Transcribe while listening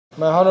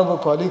My honorable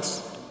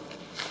colleagues,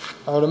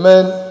 I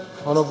remain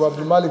Honorable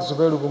Abdulmalik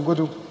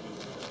Bungudu,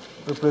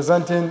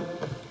 representing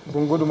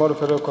Bungudu Model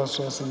Federal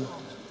Constituency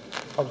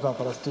of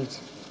Zamfara State.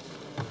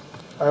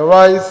 I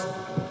rise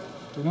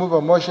to move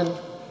a motion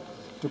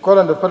to call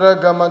on the federal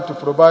government to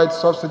provide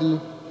subsidy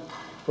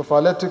for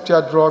palliative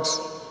care drugs,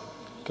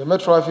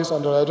 chemotherapy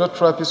and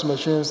radiotherapy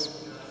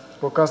machines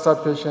for cancer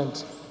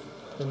patients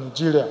in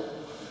Nigeria.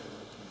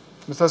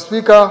 Mr.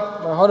 Speaker,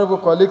 my honorable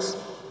colleagues,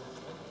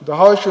 the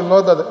House should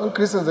know that the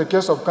increase in the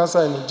case of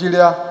cancer in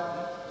Nigeria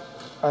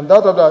and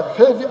that of the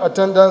heavy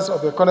attendance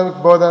of economic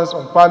burdens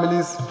on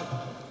families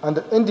and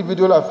the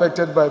individual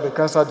affected by the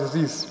cancer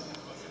disease.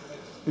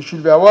 You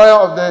should be aware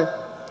of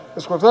the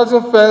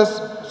excruciating pains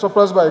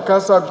suffered by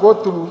cancer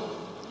go through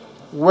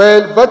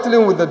while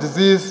battling with the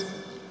disease,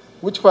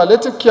 which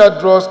palliative care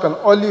drugs can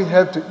only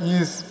help to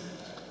ease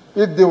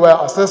if they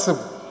were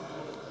accessible.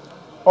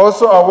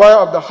 Also aware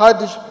of the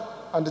hardship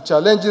and the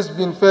challenges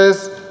being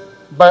faced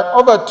by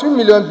over 2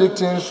 million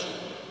victims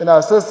in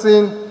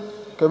accessing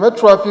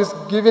chemotherapies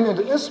given in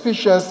the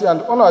insufficiency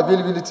and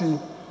unavailability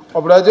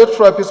of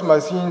radiotherapy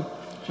machines,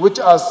 which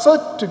are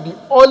said to be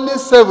only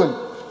 7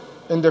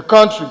 in the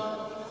country,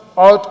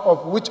 out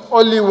of which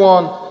only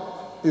 1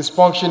 is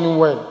functioning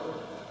well.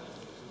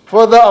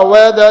 Further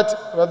aware that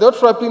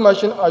radiotherapy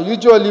machines are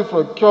usually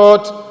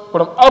procured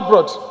from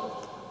abroad,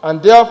 and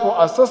therefore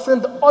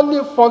accessing the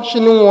only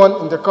functioning one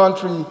in the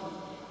country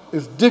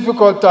is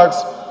difficult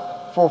task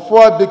for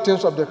 4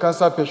 victims of the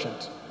cancer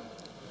patient,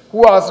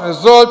 who as a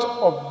result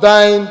of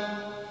dying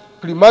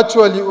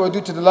prematurely or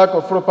due to the lack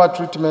of proper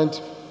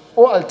treatment,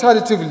 or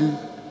alternatively,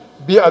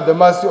 be at the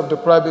mercy of the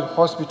private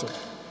hospital.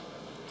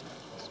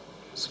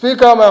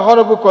 Speaker, my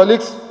honorable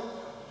colleagues,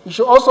 you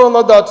should also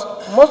know that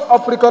most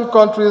African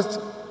countries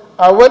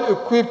are well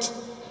equipped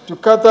to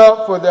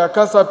cater for their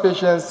cancer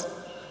patients,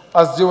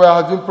 as they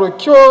have been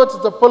procured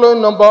the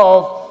following number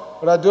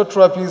of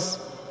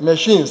radiotherapy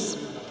machines.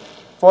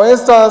 For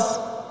instance,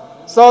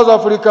 South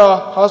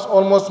Africa has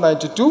almost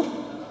 92,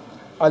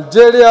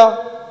 Algeria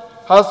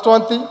has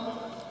 20,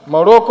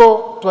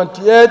 Morocco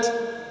 28,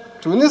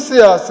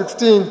 Tunisia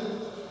 16,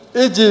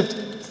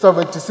 Egypt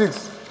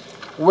 76,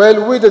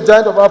 while we, the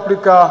giant of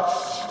Africa,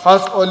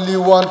 has only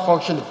 1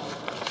 functioning.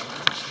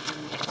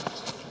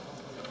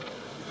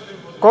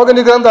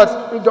 Cognizant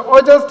that if the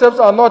urgent steps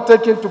are not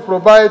taken to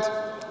provide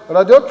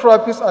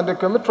radiotherapies and the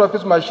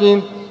chemotherapy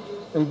machine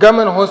in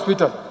government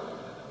hospitals,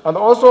 and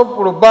also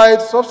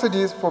provide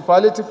subsidies for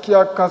palliative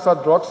care cancer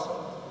drugs,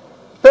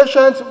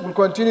 patients will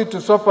continue to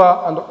suffer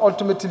and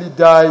ultimately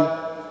die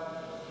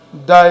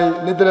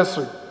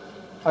needlessly.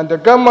 And the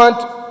government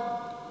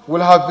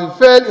will have been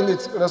failed in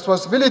its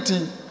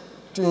responsibility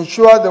to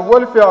ensure the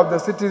welfare of the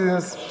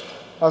citizens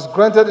as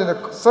granted in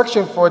the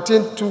Section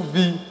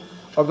 14(2)(b)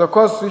 of the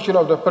Constitution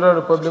of the Federal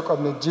Republic of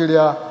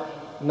Nigeria,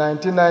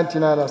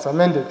 1999, as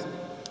amended.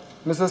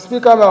 Mr.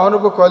 Speaker, my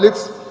honorable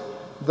colleagues,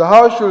 the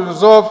House should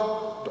resolve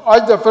to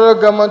urge the federal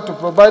government to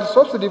provide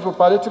subsidy for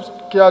palliative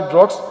care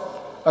drugs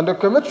and the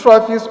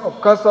chemotherapies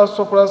of cancer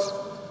sufferers,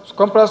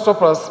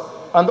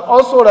 and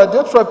also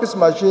radiotherapy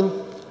machine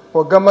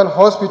for government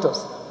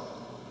hospitals.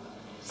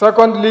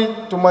 Secondly,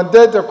 to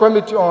mandate the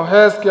Committee on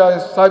Health Care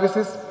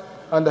Services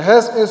and the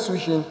Health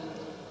Institution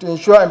to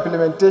ensure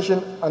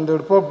implementation and the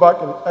report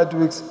back in 8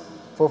 weeks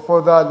for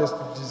further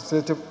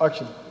legislative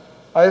action.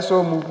 I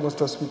so move,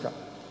 Mr. Speaker.